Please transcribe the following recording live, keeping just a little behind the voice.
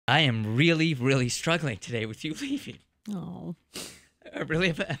I am really, really struggling today with you leaving. Oh. I really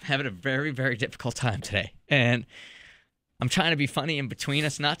am having a very, very difficult time today. And I'm trying to be funny in between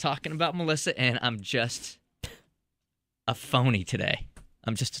us not talking about Melissa, and I'm just a phony today.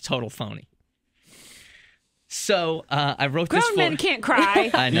 I'm just a total phony. So I wrote this for... Grown men can't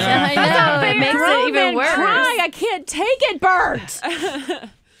cry. I know. I know. It makes it even worse. Cry. I can't take it, Bert.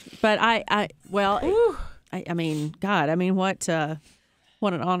 But I mean, God, I mean, what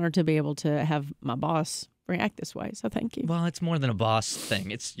an honor to be able to have my boss react this way. So thank you. Well, it's more than a boss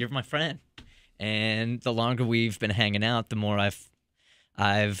thing. You're my friend, and the longer we've been hanging out, the more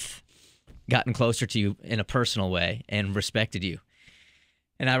I've gotten closer to you in a personal way and respected you.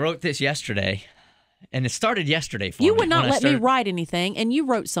 And I wrote this yesterday, and it started yesterday for me. You would not let me write anything, and you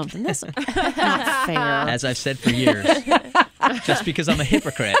wrote something. That's not fair. As I've said for years, just because I'm a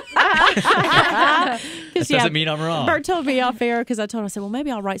hypocrite. That doesn't mean I'm wrong. Bert told me off air because I told him, I said, well,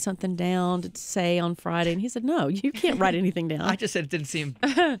 maybe I'll write something down to say on Friday. And he said, no, you can't write anything down. I just said it didn't seem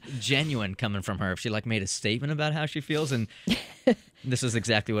genuine coming from her. If she made a statement about how she feels, and this is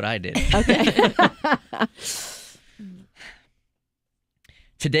exactly what I did. Okay.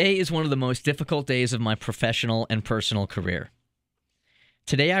 Today is one of the most difficult days of my professional and personal career.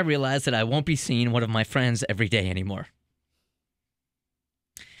 Today I realize that I won't be seeing one of my friends every day anymore.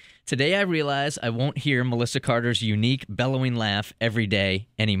 Today I realize I won't hear Melissa Carter's unique, bellowing laugh every day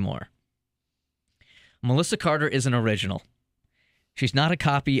anymore. Melissa Carter is an original. She's not a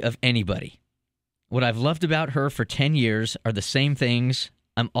copy of anybody. What I've loved about her for 10 years are the same things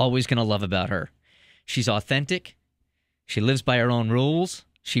I'm always going to love about her. She's authentic. She lives by her own rules.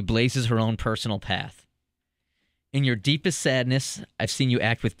 She blazes her own personal path. In your deepest sadness, I've seen you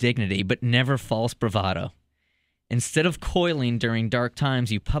act with dignity, but never false bravado. Instead of coiling during dark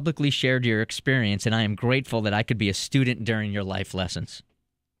times, you publicly shared your experience, and I am grateful that I could be a student during your life lessons.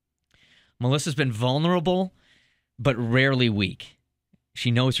 Melissa's been vulnerable, but rarely weak.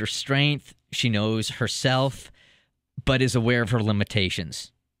 She knows her strength, she knows herself, but is aware of her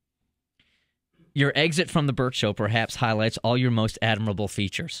limitations. Your exit from the Bert Show perhaps highlights all your most admirable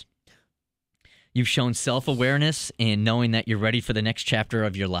features. You've shown self-awareness in knowing that you're ready for the next chapter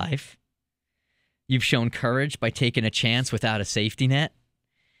of your life. You've shown courage by taking a chance without a safety net.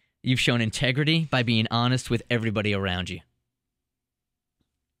 You've shown integrity by being honest with everybody around you.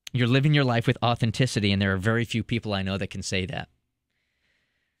 You're living your life with authenticity, and there are very few people I know that can say that.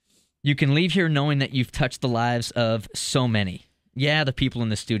 You can leave here knowing that you've touched the lives of so many. Yeah, the people in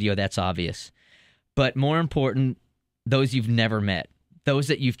the studio, that's obvious. But more important, those you've never met, those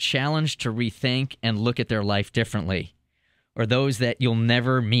that you've challenged to rethink and look at their life differently, or those that you'll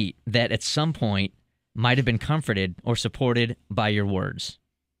never meet that at some point might have been comforted or supported by your words.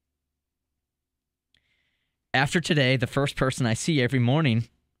 After today, the first person I see every morning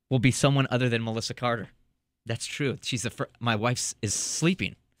will be someone other than Melissa Carter. That's true. She's my wife is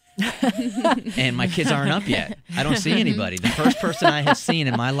sleeping. And my kids aren't up yet. I don't see anybody. The first person I have seen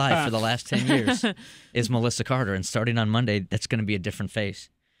in my life for the last 10 years is Melissa Carter, and starting on Monday, that's going to be a different face.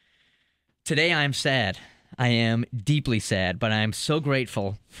 Today I am sad. I am deeply sad, but I am so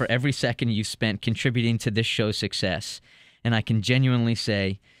grateful for every second you've spent contributing to this show's success, and I can genuinely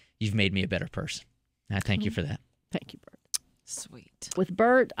say you've made me a better person. I thank you for that. Thank you, Bert. Sweet. With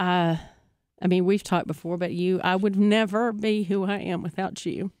Bert, I mean, we've talked before, but I would never be who I am without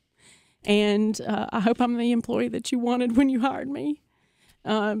you. And I hope I'm the employee that you wanted when you hired me.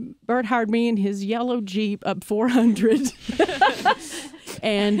 Bert hired me in his yellow Jeep up 400.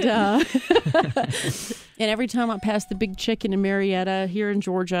 And every time I passed the Big Chicken in Marietta here in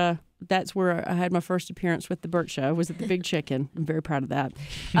Georgia, that's where I had my first appearance with the Bert Show, was at the Big Chicken. I'm very proud of that.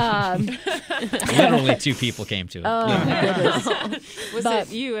 Literally 2 people came to it. Oh, my goodness. Was it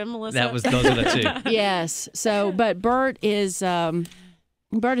you and Melissa? Those are the 2. Yes. So, but Bert is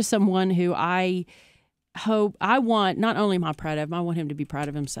someone who I hope, I want, not only am I proud of him, I want him to be proud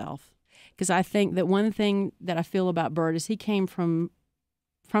of himself. Because I think that one thing that I feel about Bert is he came from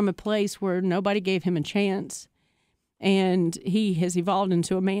a place where nobody gave him a chance. And he has evolved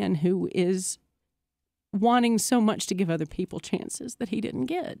into a man who is wanting so much to give other people chances that he didn't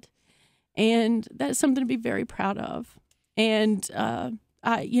get. And that's something to be very proud of. And, I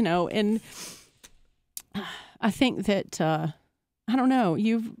think that, I don't know,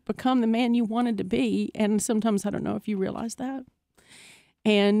 you've become the man you wanted to be. And sometimes I don't know if you realize that.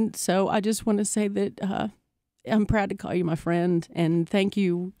 And so I just want to say that I'm proud to call you my friend. And thank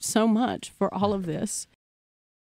you so much for all of this.